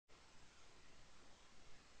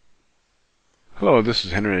Hello, this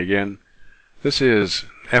is Henry again. This is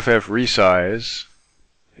FF Resize.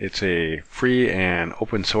 It's a free and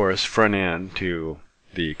open source front end to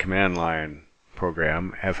the command line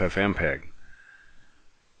program ffmpeg.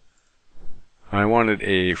 I wanted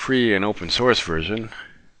a free and open source version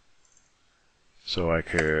so I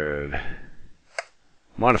could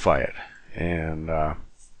modify it, and I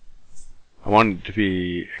wanted it to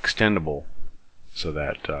be extendable so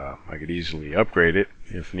that I could easily upgrade it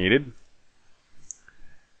if needed.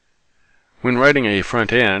 When writing a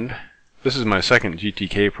front end, this is my second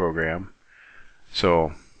GTK program,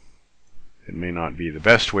 so it may not be the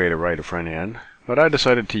best way to write a front end, but I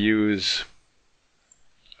decided to use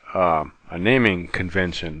a naming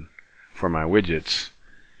convention for my widgets,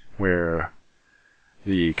 where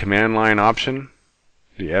the command line option,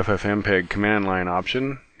 the ffmpeg command line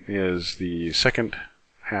option, is the second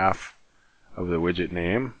half of the widget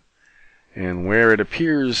name, and where it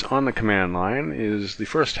appears on the command line is the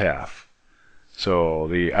first half. So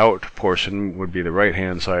the out portion would be the right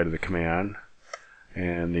hand side of the command,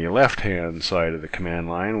 and the left hand side of the command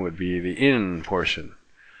line would be the in portion.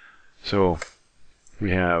 So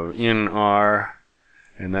we have in R,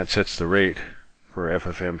 and that sets the rate for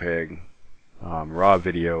ffmpeg raw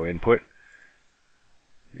video input.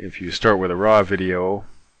 If you start with a raw video,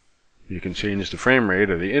 you can change the frame rate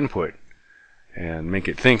of the input and make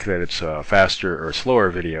it think that it's a faster or slower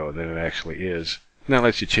video than it actually is. And that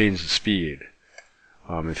lets you change the speed.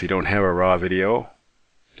 If you don't have a raw video,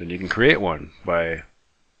 then you can create one by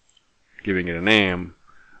giving it a name,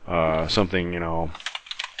 something,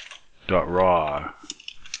 .raw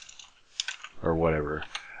or whatever.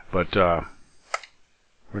 But we're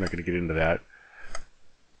not going to get into that.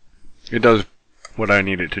 It does what I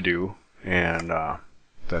need it to do, and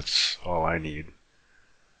that's all I need.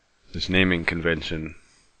 This naming convention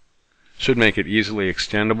should make it easily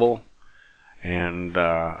extendable and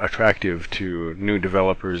attractive to new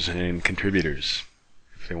developers and contributors.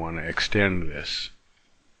 If they want to extend this,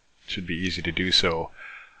 it should be easy to do so.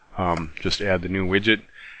 Just add the new widget,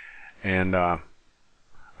 and I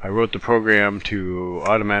wrote the program to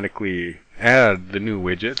automatically add the new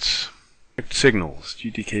widgets, connect signals,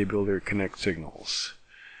 GTK Builder connect signals,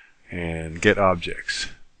 and get objects.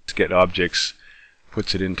 Get objects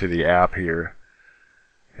puts it into the app here,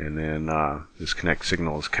 and then this connect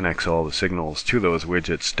signals connects all the signals to those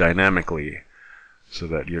widgets dynamically, so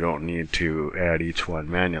that you don't need to add each one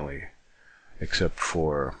manually, except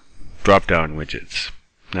for drop-down widgets.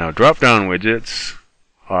 Now, drop-down widgets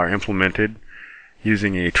are implemented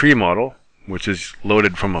using a tree model, which is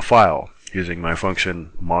loaded from a file, using my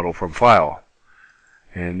function model from file.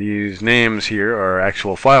 And these names here are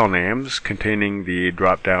actual file names containing the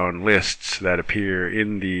drop-down lists that appear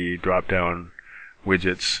in the drop-down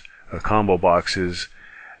widgets, combo boxes,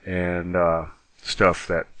 and stuff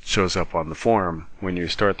that shows up on the form when you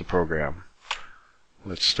start the program.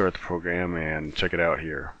 Let's start the program and check it out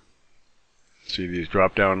here. See these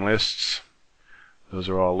drop-down lists? Those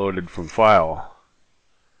are all loaded from file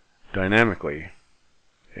dynamically,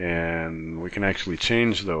 and we can actually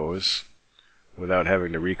change those without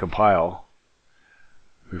having to recompile.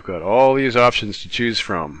 We've got all these options to choose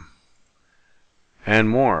from, and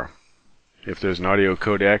more. If there's an audio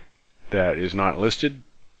codec that is not listed,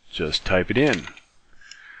 just type it in.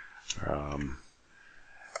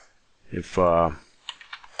 If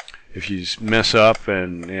you mess up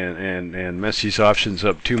and mess these options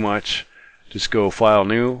up too much, just go File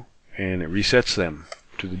New, and it resets them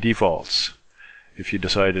to the defaults. If you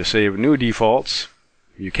decide to save new defaults,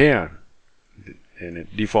 you can, and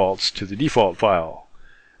it defaults to the default file,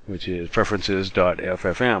 which is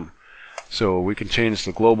preferences.ffm. So we can change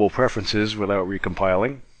the global preferences without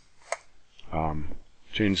recompiling.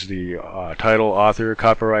 Change the title, author,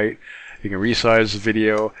 copyright. You can resize the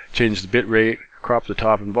video, change the bit rate, crop the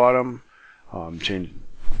top and bottom,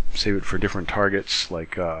 save it for different targets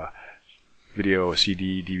like video,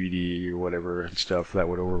 CD, DVD, or whatever and stuff. That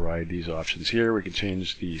would override these options here. We can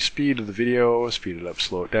change the speed of the video, speed it up,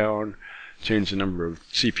 slow it down. Change the number of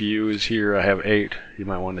CPUs. Here I have 8. You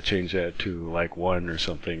might want to change that to like 1 or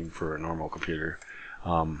something for a normal computer.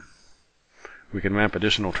 We can map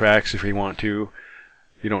additional tracks if you want to.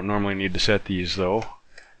 You don't normally need to set these though.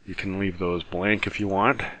 You can leave those blank if you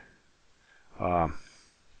want.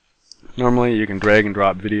 Normally you can drag and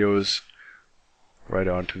drop videos right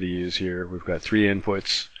onto these here. We've got 3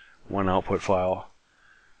 inputs, 1 output file.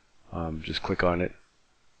 Just click on it,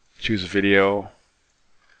 choose a video,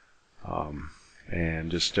 and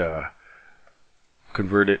just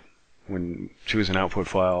convert it. When choose an output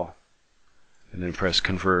file, and then press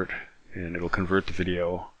convert, and it'll convert the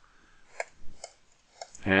video.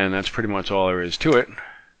 And that's pretty much all there is to it.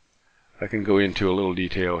 I can go into a little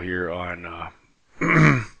detail here on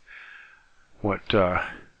what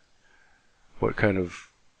kind of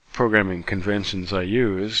programming conventions I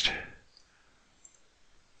used.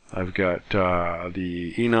 I've got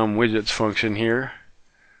the enum widgets function here.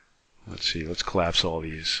 Let's see, let's collapse all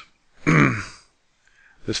these.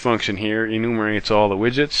 This function here enumerates all the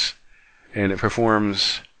widgets, and it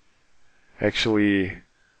performs actually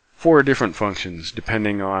 4 different functions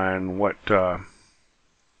depending on what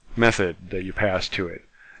method that you pass to it.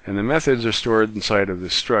 And the methods are stored inside of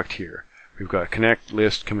this struct here. We've got connect,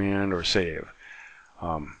 list, command, or save.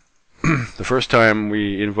 The first time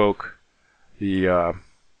we invoke the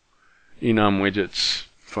enum widgets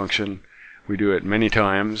function, we do it many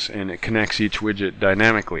times, and it connects each widget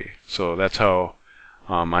dynamically. So that's how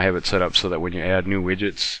I have it set up, so that when you add new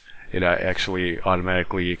widgets, it actually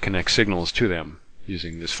automatically connects signals to them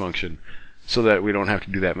using this function, so that we don't have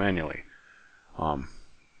to do that manually.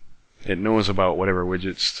 It knows about whatever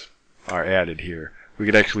widgets are added here. We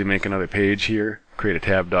could actually make another page here, create a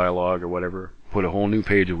tab dialog or whatever, put a whole new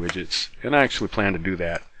page of widgets, and I actually plan to do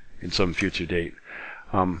that in some future date.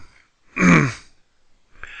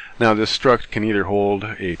 Now this struct can either hold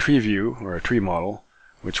a tree view or a tree model,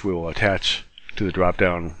 which we'll attach to the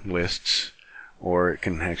drop-down lists, or it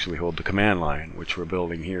can actually hold the command line, which we're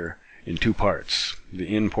building here in 2 parts.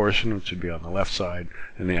 The in portion, which would be on the left side,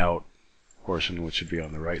 and the out portion, which would be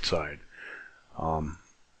on the right side.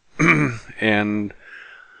 And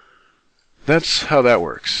that's how that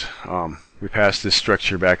works. We pass this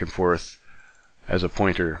structure back and forth as a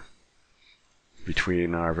pointer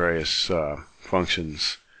between our various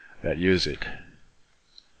functions that use it.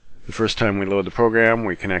 The first time we load the program,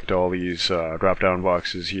 we connect all these drop-down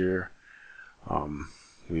boxes here.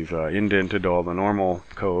 We've indented all the normal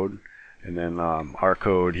code, and then our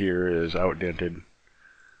code here is outdented.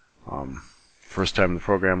 First time the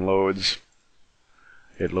program loads,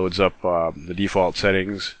 it loads up the default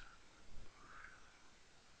settings.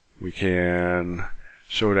 We can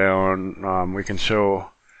show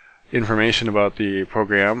information about the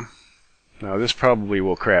program. Now this probably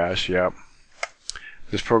will crash, yep.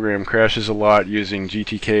 This program crashes a lot using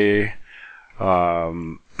GTK.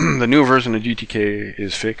 The new version of GTK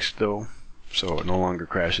is fixed though, so it no longer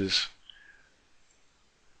crashes.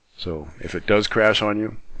 So if it does crash on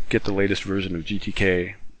you, get the latest version of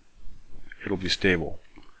GTK. It'll be stable.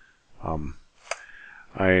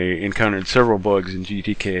 I encountered several bugs in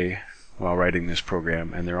GTK while writing this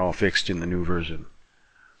program, and they're all fixed in the new version.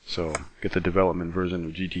 So get the development version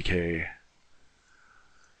of GTK.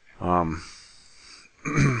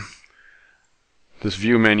 This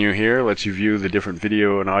view menu here lets you view the different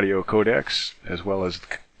video and audio codecs, as well as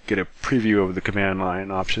get a preview of the command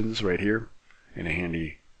line options right here in a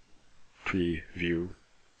handy tree view.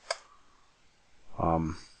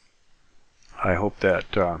 I hope that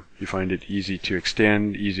you find it easy to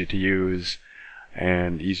extend, easy to use,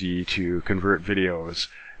 and easy to convert videos.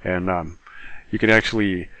 And you can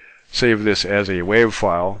actually save this as a WAV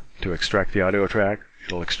file to extract the audio track.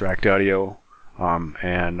 It'll extract audio,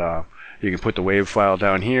 and you can put the WAV file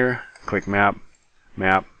down here, click map,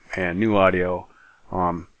 and new audio,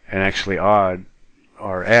 and actually add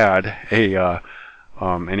any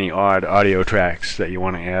odd audio tracks that you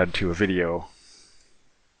want to add to a video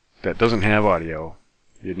that doesn't have audio.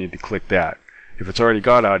 You need to click that. If it's already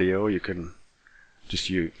got audio, you can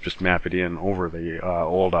just map it in over the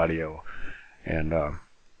old audio, and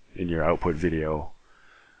in your output video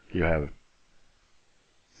you have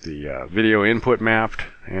the video input mapped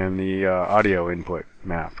and the audio input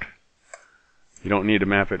mapped. You don't need to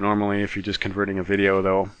map it normally if you're just converting a video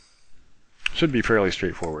though. Should be fairly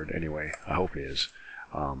straightforward anyway. I hope it is.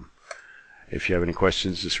 If you have any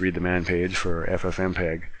questions, just read the man page for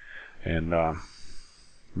ffmpeg, and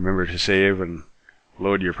remember to save and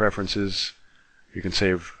load your preferences. You can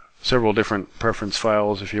save several different preference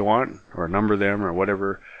files if you want, or number them or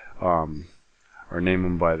whatever, or name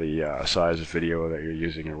them by the size of video that you're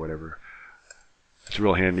using or whatever. It's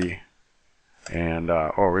real handy. And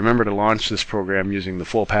remember to launch this program using the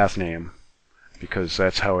full path name, because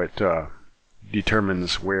that's how it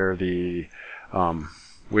determines where the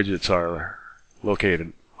widgets are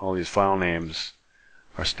located. All these file names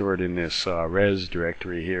are stored in this res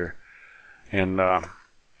directory here, and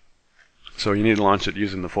so you need to launch it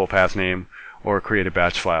using the full path name, or create a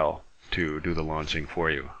batch file to do the launching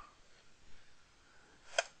for you.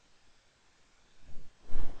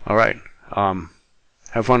 Alright,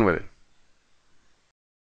 have fun with it.